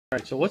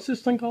Alright, so what's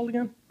this thing called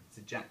again? It's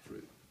a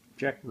jackfruit.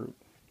 Jackfruit.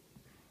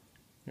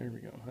 There we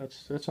go.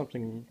 That's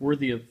something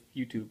worthy of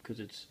YouTube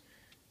because it's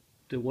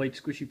the white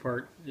squishy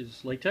part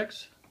is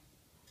latex.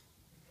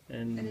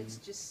 And it's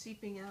just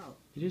seeping out.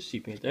 It is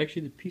seeping out.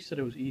 Actually, the piece that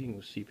I was eating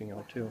was seeping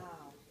out too.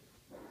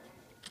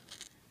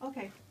 Wow.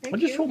 Okay, thank I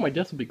you. just hope my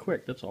death will be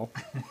quick, that's all.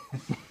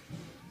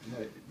 No,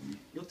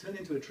 you'll turn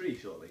into a tree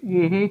shortly.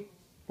 Mm-hmm.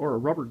 Or a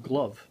rubber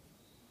glove.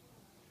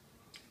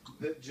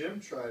 Jim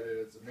tried it,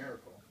 it's a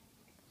miracle.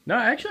 No,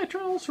 actually I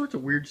try all sorts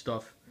of weird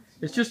stuff.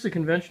 It's just the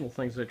conventional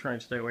things that I try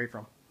and stay away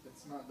from.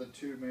 It's not the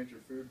two major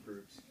food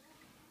groups.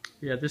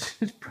 Yeah,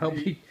 this is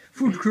probably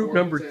food group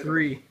number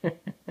 3.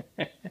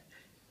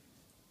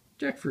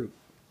 Jackfruit.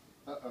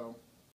 Uh-oh.